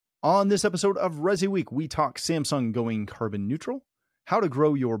On this episode of ResiWeek, we talk Samsung going carbon neutral, how to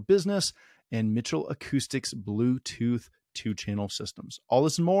grow your business, and Mitchell Acoustics Bluetooth 2-channel systems. All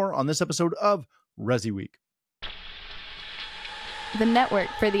this and more on this episode of ResiWeek. The network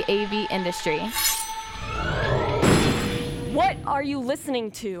for the AV industry. What are you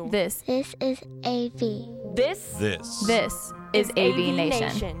listening to? This is AV. This is AV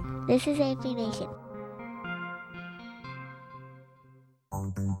Nation. This is AV Nation.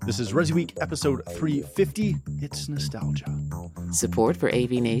 This is ResiWeek episode 350. It's nostalgia. Support for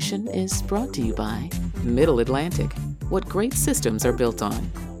AV Nation is brought to you by Middle Atlantic. What great systems are built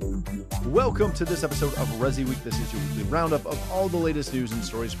on. Welcome to this episode of ResiWeek. This is your weekly roundup of all the latest news and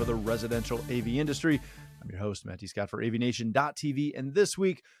stories for the residential AV industry. I'm your host, Matty Scott for AVNation.tv, and this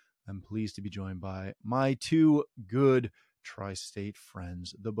week I'm pleased to be joined by my two good tri-state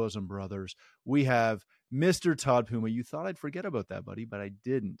friends, the Bosom Brothers. We have Mr. Todd Puma. You thought I'd forget about that, buddy, but I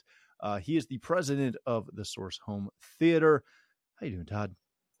didn't. He is the president of the Source Home Theater. How you doing, Todd?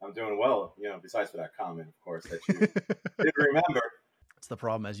 I'm doing well, besides for that comment, of course, that you didn't remember. That's the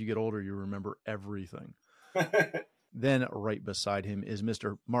problem. As you get older, you remember everything. Then right beside him is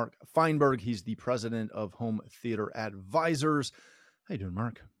Mr. Mark Feinberg. He's the president of Home Theater Advisors. How you doing,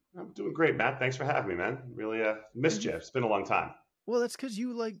 Mark? I'm doing great, Matt. Thanks for having me, man. Really missed you. It's been a long time. Well, that's because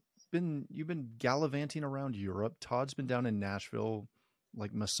you've been gallivanting around Europe. Todd's been down in Nashville,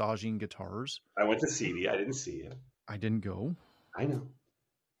 massaging guitars. I went to CD. I didn't see you. I didn't go. I know.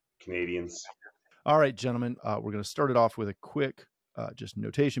 Canadians. All right, gentlemen. We're going to start it off with a quick just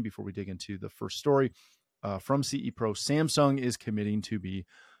notation before we dig into the first story. From CE Pro, Samsung is committing to be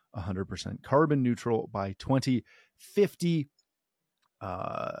 100% carbon neutral by 2050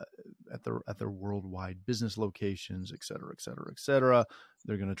 at their worldwide business locations, et cetera, et cetera, et cetera.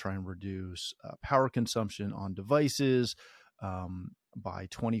 They're going to try and reduce power consumption on devices by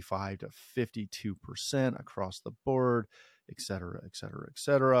 25 to 52% across the board, et cetera, et cetera, et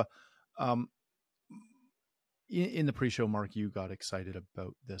cetera. In the pre-show, Mark, you got excited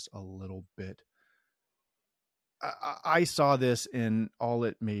about this a little bit. I saw this, and all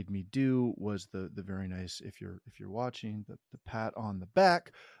it made me do was the very nice, if you're watching, the pat on the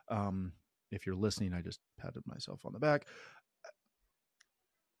back. If you're listening, I just patted myself on the back.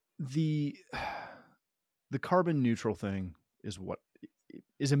 The carbon neutral thing is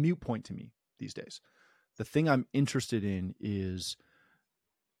a moot point to me these days. The thing I'm interested in is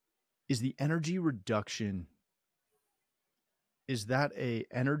the energy reduction. Is that a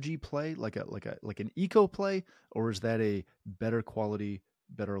energy play, like an eco play, or is that a better quality,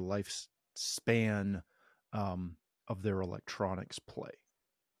 better lifespan of their electronics play?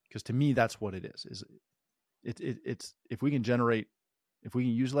 Because to me, that's what it is. It's if we can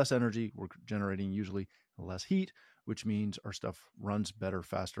use less energy, we're generating usually less heat, which means our stuff runs better,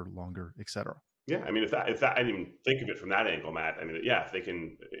 faster, longer, etc. Yeah, I mean, if that, I didn't even think of it from that angle, Matt. I mean, yeah, if they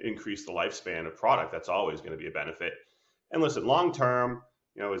can increase the lifespan of product, that's always going to be a benefit. And listen, long term,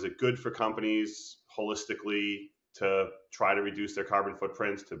 is it good for companies holistically to try to reduce their carbon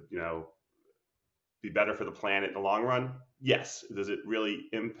footprints to, be better for the planet in the long run? Yes. Does it really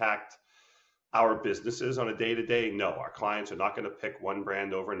impact our businesses on a day-to-day? No. Our clients are not going to pick one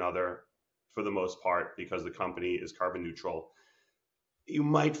brand over another for the most part because the company is carbon neutral. You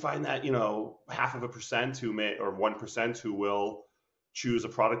might find that, 0.5% who may, or 1% who will choose a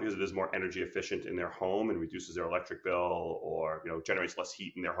product because it is more energy efficient in their home and reduces their electric bill, or generates less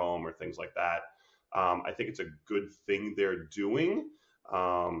heat in their home, or things like that. I think it's a good thing they're doing.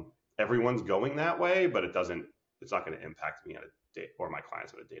 Everyone's going that way, but it's not going to impact me on a day, or my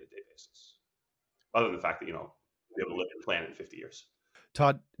clients on a day-to-day basis, other than the fact that be able to live in planet in 50 years.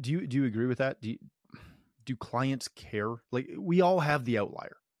 Todd, do you agree with that? Do clients care? We all have the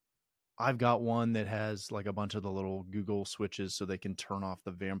outlier. I've got one that has a bunch of the little Google switches so they can turn off the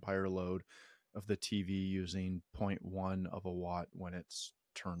vampire load of the TV using 0.1 of a watt when it's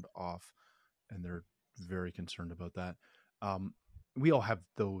turned off. And they're very concerned about that. We all have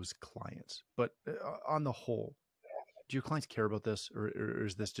those clients, but on the whole, do your clients care about this, or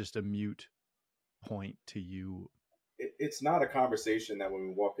is this just a moot point to you? It's not a conversation that when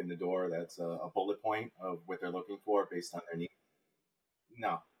we walk in the door, that's a bullet point of what they're looking for based on their needs.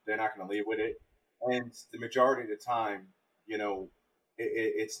 No. They're not going to leave with it. And the majority of the time,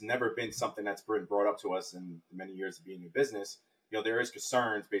 it's never been something that's been brought up to us in the many years of being in business. There is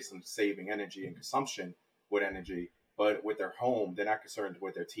concerns based on saving energy and consumption with energy, but with their home, they're not concerned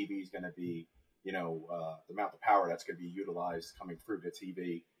with their TV is going to be, the amount of power that's going to be utilized coming through the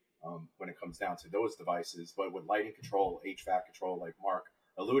TV when it comes down to those devices. But with lighting control, HVAC control, like Mark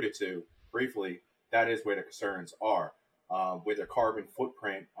alluded to briefly, that is where the concerns are. with their carbon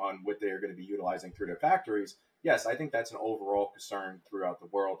footprint on what they're going to be utilizing through their factories, yes, I think that's an overall concern throughout the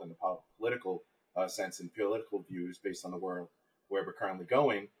world in the political sense and political views based on the world where we're currently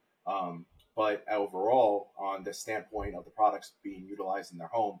going. But overall, on the standpoint of the products being utilized in their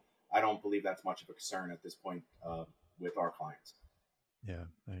home, I don't believe that's much of a concern at this point with our clients. Yeah,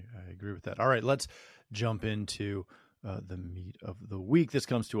 I agree with that. All right, let's jump into the meat of the week. This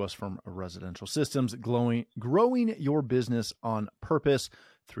comes to us from Residential Systems, growing your business on purpose.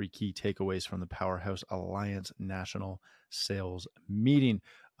 3 key takeaways from the Powerhouse Alliance National Sales Meeting.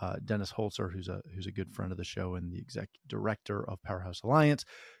 Dennis Holzer, who's a good friend of the show and the exec director of Powerhouse Alliance,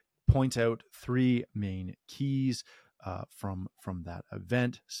 points out 3 main keys from that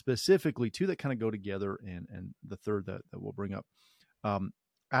event, specifically 2 that kind of go together, and the third that we'll bring up.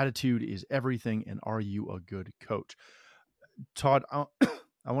 Attitude is everything, and are you a good coach? Todd,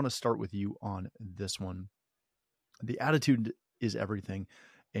 I want to start with you on this one. The attitude is everything,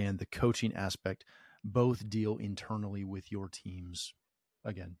 and the coaching aspect both deal internally with your teams.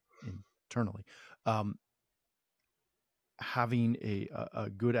 Again, internally, having a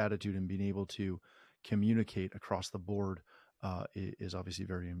good attitude and being able to communicate across the board is obviously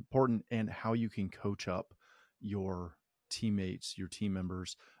very important, and how you can coach up your teammates, your team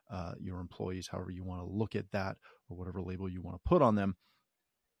members, your employees, however you want to look at that, or whatever label you want to put on them.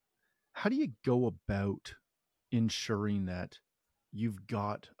 How do you go about ensuring that you've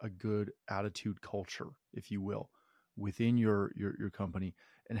got a good attitude culture, if you will, within your company?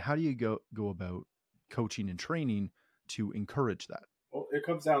 And how do you go about coaching and training to encourage that? Well, it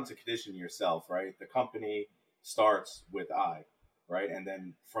comes down to conditioning yourself, right? The company starts with I, right? And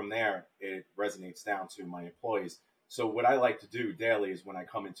then from there, it resonates down to my employees. So what I like to do daily is when I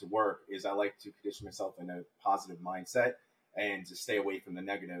come into work is I like to condition myself in a positive mindset and to stay away from the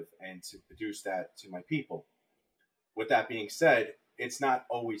negative and to produce that to my people. With that being said, it's not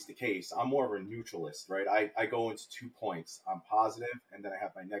always the case. I'm more of a neutralist, right? I go into 2 points. I'm positive and then I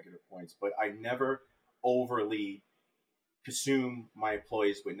have my negative points, but I never overly consume my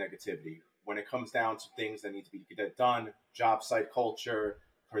employees with negativity. When it comes down to things that need to be done, job site culture,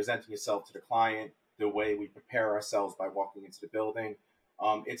 presenting yourself to the client, the way we prepare ourselves by walking into the building,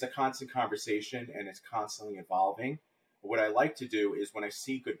 it's a constant conversation and it's constantly evolving. What I like to do is when I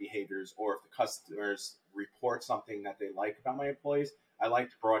see good behaviors or if the customers report something that they like about my employees, I like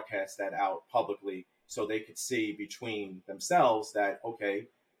to broadcast that out publicly so they could see between themselves that, okay,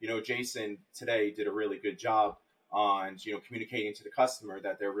 Jason today did a really good job on, communicating to the customer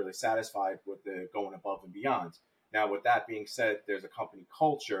that they're really satisfied with the going above and beyond. Now, with that being said, there's a company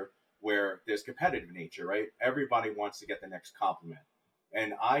culture where there's competitive nature, right? Everybody wants to get the next compliment.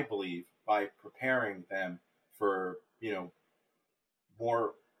 And I believe by preparing them for,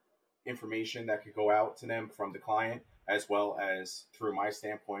 more information that could go out to them from the client, as well as through my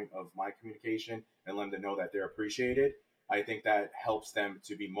standpoint of my communication and let them know that they're appreciated, I think that helps them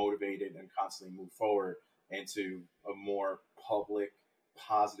to be motivated and constantly move forward into a more public,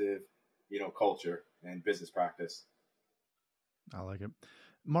 positive, culture and business practice. I like it.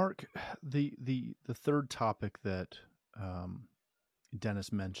 Mark, the third topic that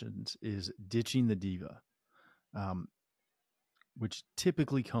Dennis mentions is ditching the diva, which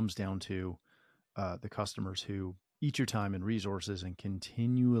typically comes down to the customers who eat your time and resources and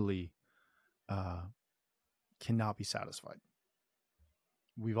continually cannot be satisfied.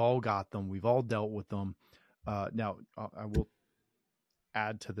 We've all got them. We've all dealt with them. Now, I will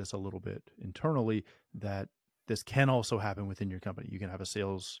add to this a little bit internally that this can also happen within your company. You can have a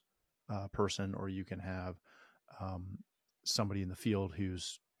sales person, or you can have somebody in the field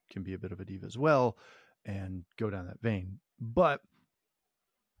who's can be a bit of a diva as well, and go down that vein. But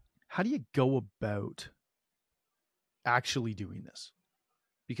how do you go about actually doing this?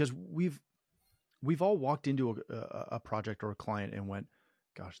 Because we've all walked into a project or a client and went,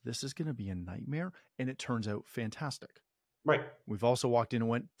 gosh, this is going to be a nightmare. And it turns out fantastic. Right. We've also walked in and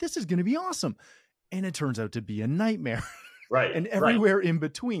went, this is going to be awesome. And it turns out to be a nightmare. Right. And everywhere in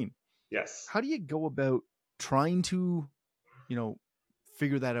between. Yes. How do you go about trying to,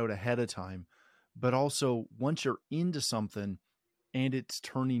 figure that out ahead of time? But also once you're into something and it's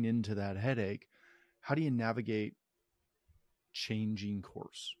turning into that headache, how do you navigate changing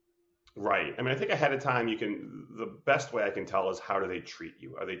course? Right. I mean, I think ahead of time, the best way I can tell is how do they treat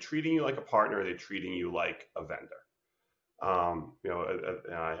you? Are they treating you like a partner? Or are they treating you like a vendor?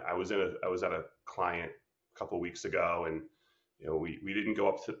 I was at a client a couple of weeks ago, and we didn't go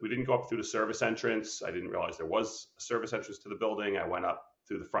up through the service entrance. I didn't realize there was a service entrance to the building. I went up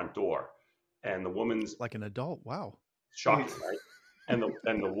through the front door, and the woman's like an adult. Wow. Shocking, right? And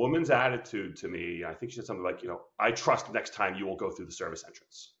the woman's attitude to me, I think she said something like, I trust next time you will go through the service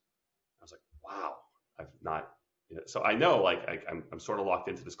entrance. I was like, wow, I've not. So I know, like, I'm sort of locked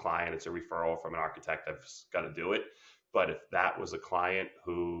into this client. It's a referral from an architect. I've got to do it. But if that was a client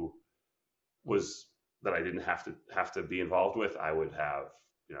who was that I didn't have to be involved with, I would have,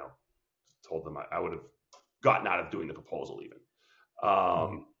 told them I would have gotten out of doing the proposal even.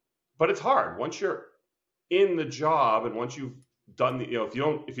 But it's hard once you're in the job and once you've done the, if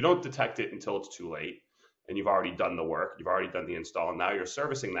you don't detect it until it's too late and you've already done the work, you've already done the install, and now you're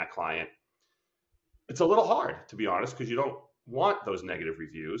servicing that client. It's a little hard, to be honest, because you don't want those negative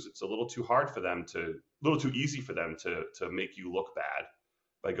reviews. It's a little too easy for them to make you look bad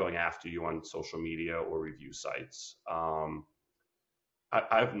by going after you on social media or review sites.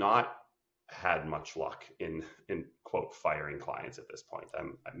 I've not had much luck in quote firing clients at this point.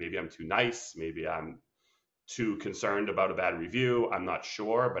 Maybe I'm too nice. Maybe I'm too concerned about a bad review. I'm not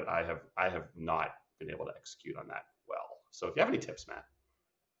sure, but I have not been able to execute on that well. So if you have any tips, Matt.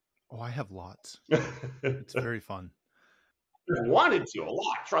 Oh, I have lots. It's very fun. I wanted to a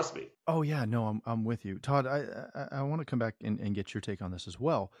lot, trust me. Oh yeah, no, I'm with you, Todd. I want to come back and get your take on this as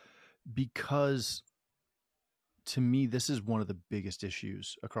well, because to me this is one of the biggest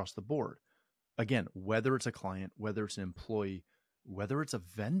issues across the board. Again, whether it's a client, whether it's an employee, whether it's a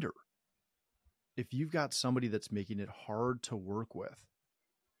vendor, if you've got somebody that's making it hard to work with,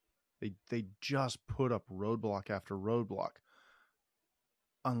 they just put up roadblock after roadblock.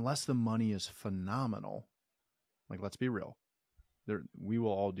 Unless the money is phenomenal, like, let's be real, we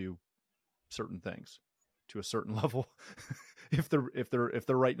will all do certain things to a certain level if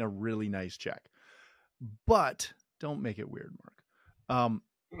they're writing a really nice check. But don't make it weird, Mark.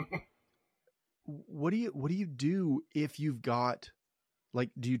 What do you do if you've got,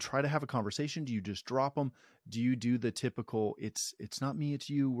 like, do you try to have a conversation? Do you just drop them? Do you do the typical, it's not me, it's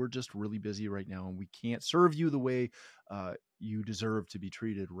you, we're just really busy right now and we can't serve you the way you deserve to be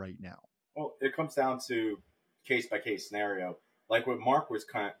treated right now? Well, it comes down to case by case scenario. Like what Mark was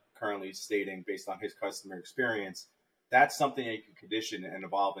currently stating based on his customer experience, that's something that you can condition and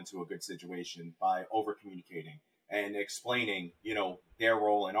evolve into a good situation by over communicating and explaining, their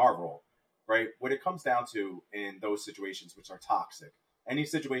role and our role, right? What it comes down to in those situations which are toxic, any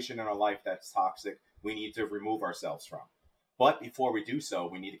situation in our life that's toxic, we need to remove ourselves from. But before we do so,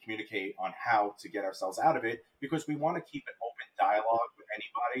 we need to communicate on how to get ourselves out of it, because we want to keep an open dialogue with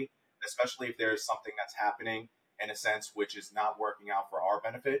anybody, especially if there's something that's happening in a sense which is not working out for our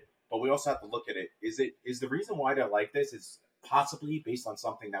benefit. But we also have to look at it. Is the reason why they're like this is possibly based on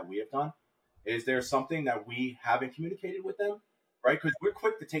something that we have done? Is there something that we haven't communicated with them? Right? Because we're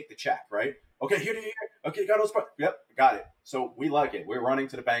quick to take the check, right? Okay, here. Okay, got those. Yep, got it. So we like it. We're running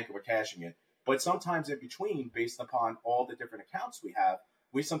to the bank and we're cashing it. But sometimes in between, based upon all the different accounts we have,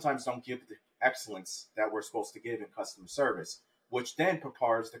 we sometimes don't give the excellence that we're supposed to give in customer service, which then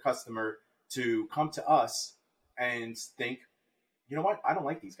prepares the customer to come to us and think, you know what? I don't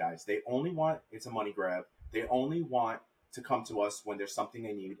like these guys. They only want, it's a money grab. They only want to come to us when there's something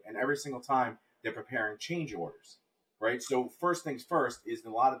they need. And every single time they're preparing change orders. Right. So first things first is a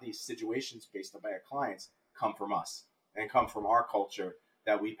lot of these situations based on our clients come from us and come from our culture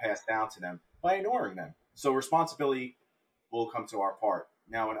that we pass down to them by ignoring them. So responsibility will come to our part.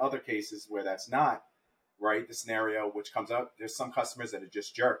 Now, in other cases where that's not right, the scenario which comes up, there's some customers that are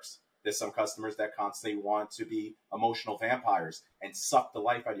just jerks. There's some customers that constantly want to be emotional vampires and suck the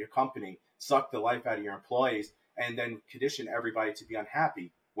life out of your company, suck the life out of your employees, and then condition everybody to be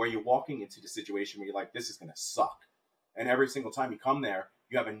unhappy, where you're walking into the situation where you're like, this is going to suck. And every single time you come there,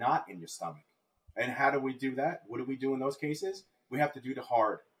 you have a knot in your stomach. And how do we do that? What do we do in those cases? We have to do the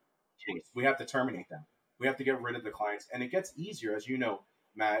hard case. We have to terminate them. We have to get rid of the clients. And it gets easier, as you know,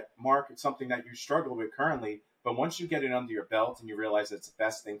 Matt. Mark, it's something that you struggle with currently. But once you get it under your belt and you realize it's the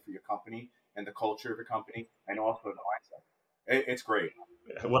best thing for your company and the culture of your company and also the mindset, it's great.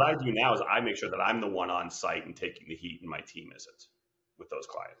 What I do now is I make sure that I'm the one on site and taking the heat and my team isn't with those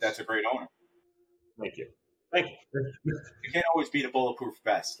clients. That's a great owner. Thank you. You can't always be the bulletproof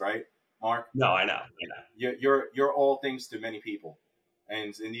vest, right, Mark? No, I know. You're all things to many people.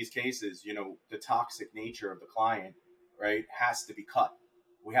 And in these cases, the toxic nature of the client, right, has to be cut.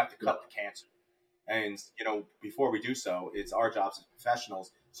 We have to cut the cancer. And, before we do so, it's our jobs as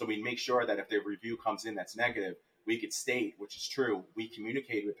professionals. So we make sure that if the review comes in that's negative, we could state, which is true, we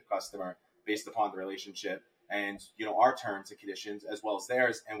communicate with the customer based upon the relationship and, our terms and conditions as well as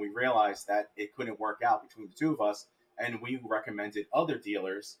theirs. And we realized that it couldn't work out between the two of us. And we recommended other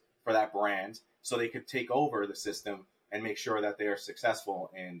dealers for that brand so they could take over the system and make sure that they are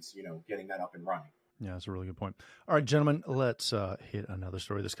successful in, getting that up and running. Yeah, that's a really good point. All right, gentlemen, let's hit another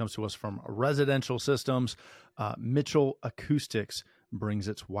story. This comes to us from Residential Systems. Mitchell Acoustics brings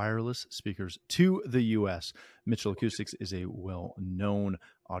its wireless speakers to the U.S. Mitchell Acoustics is a well-known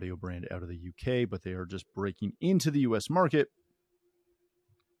audio brand out of the U.K., but they are just breaking into the U.S. market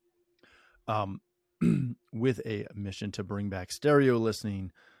with a mission to bring back stereo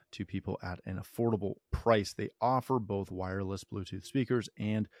listening to people at an affordable price. They offer both wireless Bluetooth speakers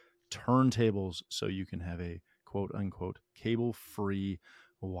and turntables, so you can have a quote unquote cable free,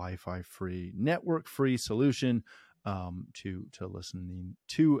 Wi-Fi free, network free solution to listening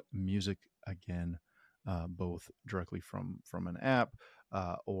to music again, both directly from an app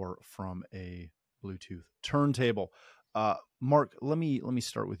or from a Bluetooth turntable. Mark, let me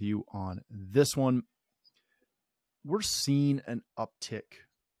start with you on this one. We're seeing an uptick,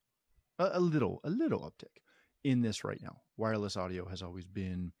 a little uptick in this right now. Wireless audio has always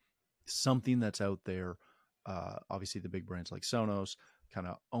been something that's out there. Obviously, the big brands like Sonos kind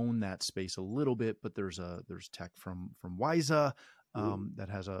of own that space a little bit, but there's tech from Wyza that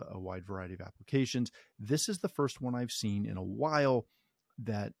has a wide variety of applications. This is the first one I've seen in a while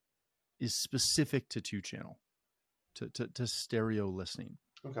that is specific to 2-channel, to stereo listening.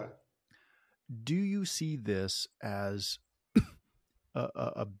 Okay. Do you see this as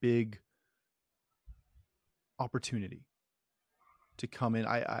a big opportunity to come in?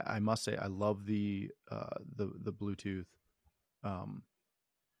 I must say I love the Bluetooth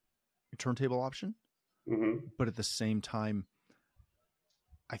turntable option, but at the same time,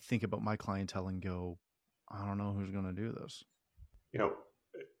 I think about my clientele and go, I don't know who's going to do this. You know,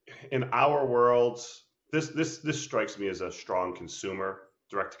 in our worlds, this strikes me as a strong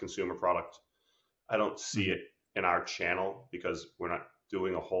direct to consumer product. I don't see it in our channel because we're not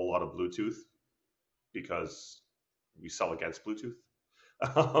doing a whole lot of Bluetooth because we sell against Bluetooth.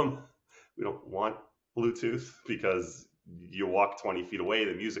 We don't want Bluetooth because you walk 20 feet away,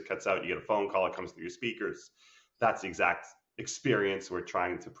 the music cuts out, you get a phone call, it comes through your speakers. That's the exact experience we're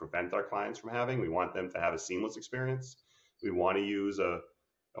trying to prevent our clients from having. We want them to have a seamless experience. We want to use a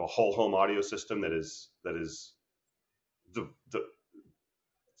whole home audio system that is the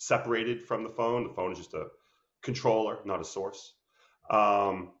separated from the phone. The phone is just a controller, not a source.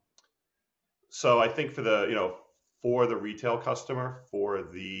 So I think for the retail customer, for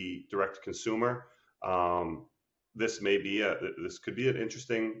the direct consumer, this could be an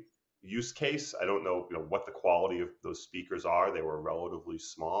interesting use case. I don't know, what the quality of those speakers are. They were relatively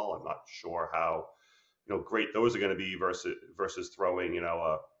small. I'm not sure how, great those are going to be versus throwing,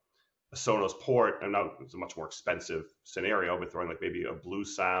 a Sonos port. And now it's a much more expensive scenario, but throwing like maybe a Blue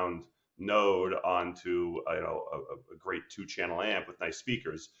Sound node onto, a great 2-channel amp with nice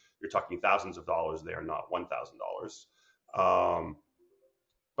speakers. You're talking thousands of dollars there, not $1,000.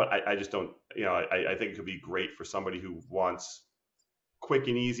 But I just don't, I think it could be great for somebody who wants quick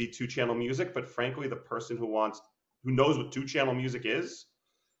and easy 2-channel music. But frankly, the person who knows what 2-channel music is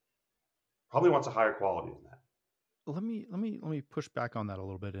probably wants a higher quality than that. Let me push back on that a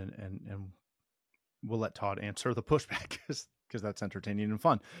little bit, and we'll let Todd answer the pushback because that's entertaining and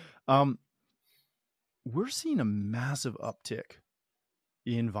fun. We're seeing a massive uptick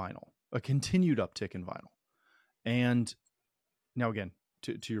in vinyl, a continued uptick in vinyl. And now again,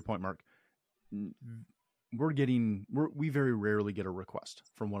 to your point, Mark, we very rarely get a request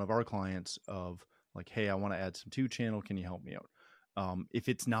from one of our clients of like, hey, I want to add some 2-channel. Can you help me out? If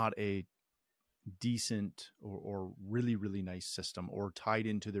it's not a decent or really, really nice system or tied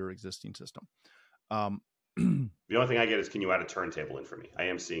into their existing system. The only thing I get is, can you add a turntable in for me? I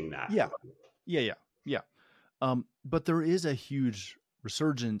am seeing that. Yeah. But there is a huge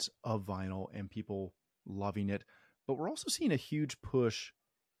resurgence of vinyl and people loving it. But we're also seeing a huge push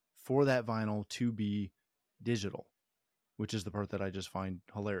for that vinyl to be digital, which is the part that I just find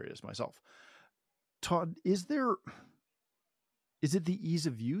hilarious myself. Todd, is it the ease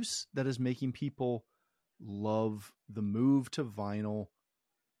of use that is making people love the move to vinyl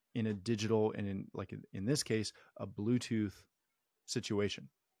in a digital and in this case, a Bluetooth situation?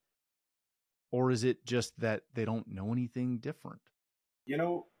 Or is it just that they don't know anything different?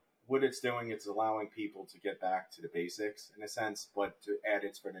 What it's doing, it's allowing people to get back to the basics in a sense, but to add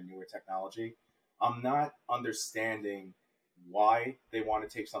it for the newer technology. I'm not understanding why they want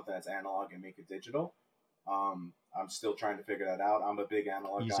to take something that's analog and make it digital. I'm still trying to figure that out. I'm a big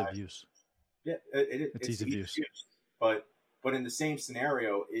analog guy. Ease of use. Yeah, it's ease of use. But in the same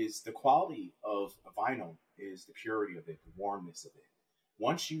scenario, is the quality of a vinyl is the purity of it, the warmness of it.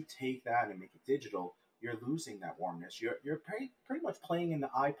 Once you take that and make it digital, you're losing that warmness. You're pretty much playing in the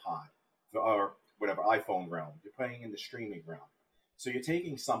iPod or whatever iPhone realm. You're playing in the streaming realm. So you're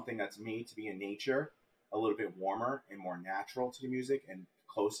taking something that's made to be in nature a little bit warmer and more natural to the music and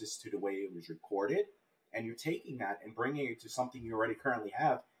closest to the way it was recorded. And you're taking that and bringing it to something you already currently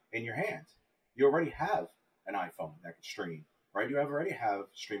have in your hand. You already have an iPhone that could stream, right? You already have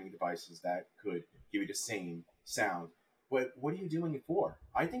streaming devices that could give you the same sound. But what are you doing it for?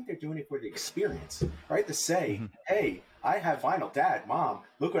 I think they're doing it for the experience, right? To say, hey, I have vinyl. Dad, Mom,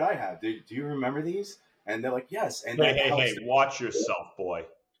 look what I have. Do you remember these? And they're like, yes. And hey, watch yourself, boy.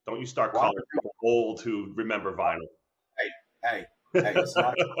 Don't you start calling people old who remember vinyl. Hey, it's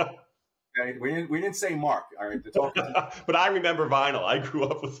not. We didn't say Mark. All right, but I remember vinyl. I grew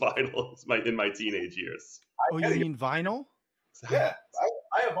up with vinyl in my teenage years. Oh, you mean vinyl? Yeah,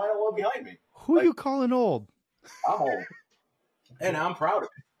 I have vinyl all behind me. Who are you calling old? I'm old, and I'm proud of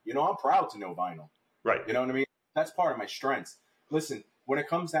it. I'm proud to know vinyl. Right. You know what I mean? That's part of my strengths. Listen, when it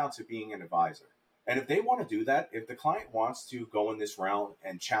comes down to being an advisor, and if they want to do that, if the client wants to go in this realm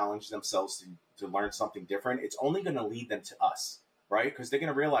and challenge themselves to learn something different, it's only going to lead them to us. Right? Because they're going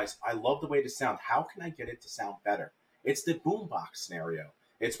to realize, I love the way it sounds. How can I get it to sound better? It's the boombox scenario.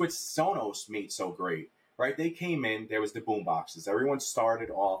 It's what Sonos made so great, right? They came in, there was the boomboxes. Everyone started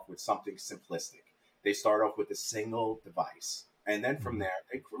off with something simplistic. They start off with a single device. And then from there,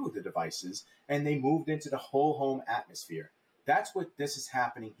 they grew the devices and they moved into the whole home atmosphere. That's what this is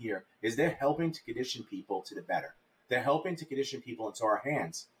happening here, is they're helping to condition people to the better. They're helping to condition people into our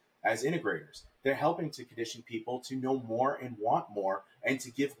hands as integrators. They're helping to condition people to know more and want more and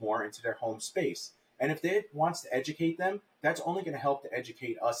to give more into their home space. And if they wants to educate them, that's only going to help to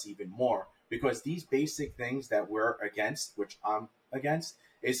educate us even more, because these basic things that we're against, which I'm against,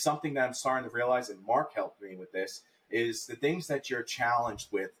 is something that I'm starting to realize, and Mark helped me with this, is the things that you're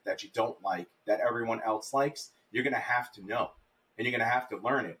challenged with that you don't like, that everyone else likes, you're going to have to know, and you're going to have to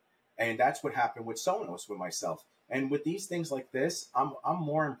learn it. And that's what happened with Sonos with myself. And with these things like this, I'm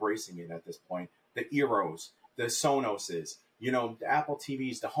more embracing it at this point. The Eeros, the Sonoses, the Apple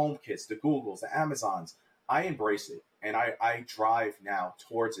TVs, the HomeKits, the Googles, the Amazons. I embrace it, and I drive now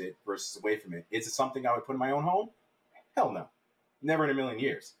towards it versus away from it. Is it something I would put in my own home? Hell no. Never in a million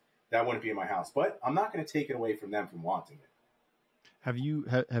years. That wouldn't be in my house. But I'm not going to take it away from them from wanting it. Have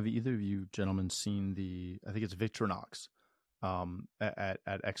either of you gentlemen seen I think it's Victorinox,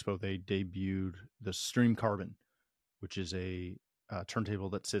 at Expo? They debuted the Stream Carbon, which is a turntable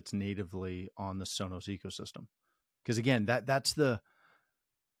that sits natively on the Sonos ecosystem. Because again,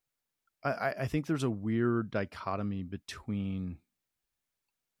 I think there's a weird dichotomy between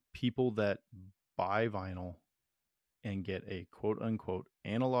people that buy vinyl and get a quote unquote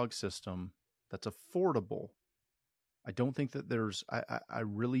analog system that's affordable. I don't think that I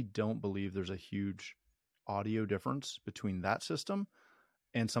really don't believe there's a huge audio difference between that system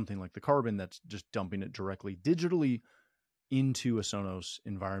and something like the Carbon that's just dumping it directly digitally into a Sonos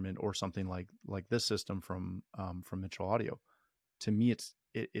environment, or something like this system from Mitchell Audio. To me,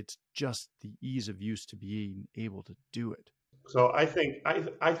 it's just the ease of use to being able to do it. So I think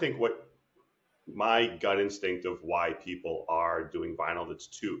what my gut instinct of why people are doing vinyl, it's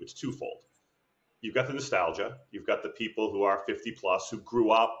twofold. You've got the nostalgia. You've got the people who are 50 plus who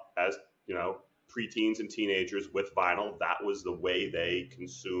grew up as preteens and teenagers with vinyl. That was the way they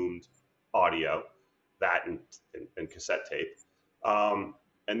consumed audio. That and cassette tape. And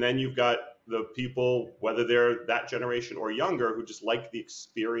then you've got the people, whether they're that generation or younger, who just like the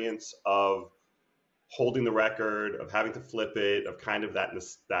experience of holding the record, of having to flip it, of kind of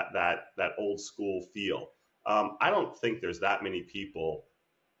that old school feel. I don't think there's that many people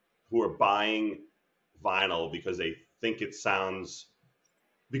who are buying vinyl because they think it sounds,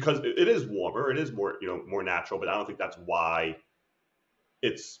 because it is warmer, it is more more natural, but I don't think that's why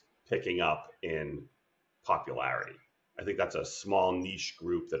it's picking up in popularity. I think that's a small niche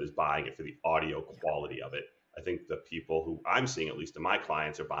group that is buying it for the audio quality of it. I think the people who I'm seeing, at least in my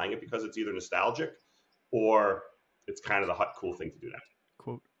clients, are buying it because it's either nostalgic or it's kind of the hot, cool thing to do now.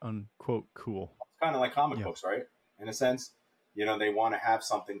 Quote unquote cool. It's kind of like comic books, right? In a sense, they want to have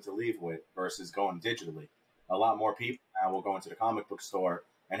something to leave with versus going digitally. A lot more people now will go into the comic book store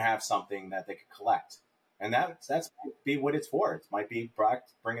and have something that they could collect. And that's be what it's for. It might be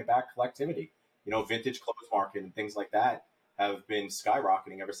bringing back collectivity. Vintage clothes market and things like that have been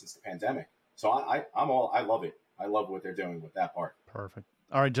skyrocketing ever since the pandemic. So I love it. I love what they're doing with that part. Perfect.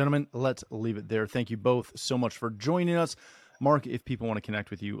 All right, gentlemen, let's leave it there. Thank you both so much for joining us. Mark, if people want to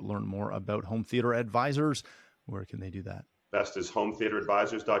connect with you, learn more about Home Theater Advisors, where can they do that? Best is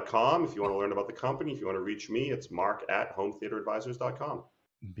hometheateradvisors.com. If you want to learn about the company, if you want to reach me, it's mark@hometheateradvisors.com.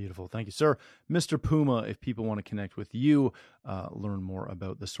 Beautiful. Thank you, sir. Mr. Puma, if people want to connect with you, learn more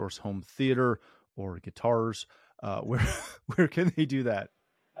about the Source Home Theater or guitars, where can they do that?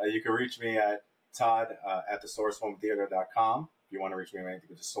 You can reach me at Todd at thesourcehometheater.com. If you want to reach me with anything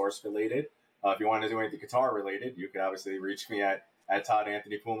with the Source related. If you want to do anything guitar related, you can obviously reach me at Todd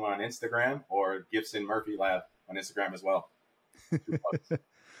Anthony Puma on Instagram or Gibson Murphy Lab on Instagram as well.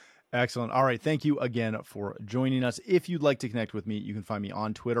 Excellent. All right. Thank you again for joining us. If you'd like to connect with me, you can find me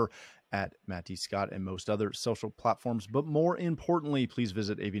on Twitter at Matt D. Scott and most other social platforms. But more importantly, please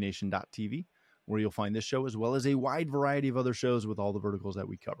visit avnation.tv, where you'll find this show as well as a wide variety of other shows with all the verticals that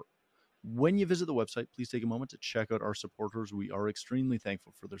we cover. When you visit the website, please take a moment to check out our supporters. We are extremely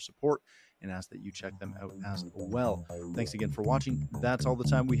thankful for their support and ask that you check them out as well. Thanks again for watching. That's all the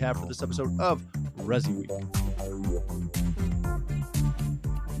time we have for this episode of ResiWeek.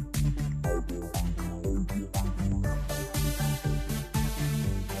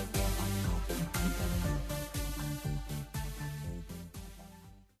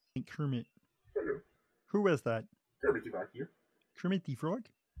 Kermit. Who was that? Kermit back here. Kermit the Frog?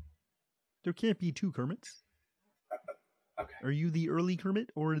 There can't be two Kermits. Okay. Are you the early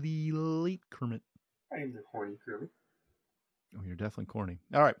Kermit or the late Kermit? I am the horny Kermit. Oh, you're definitely corny.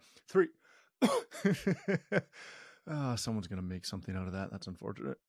 All right. 3. Someone's going to make something out of that. That's unfortunate.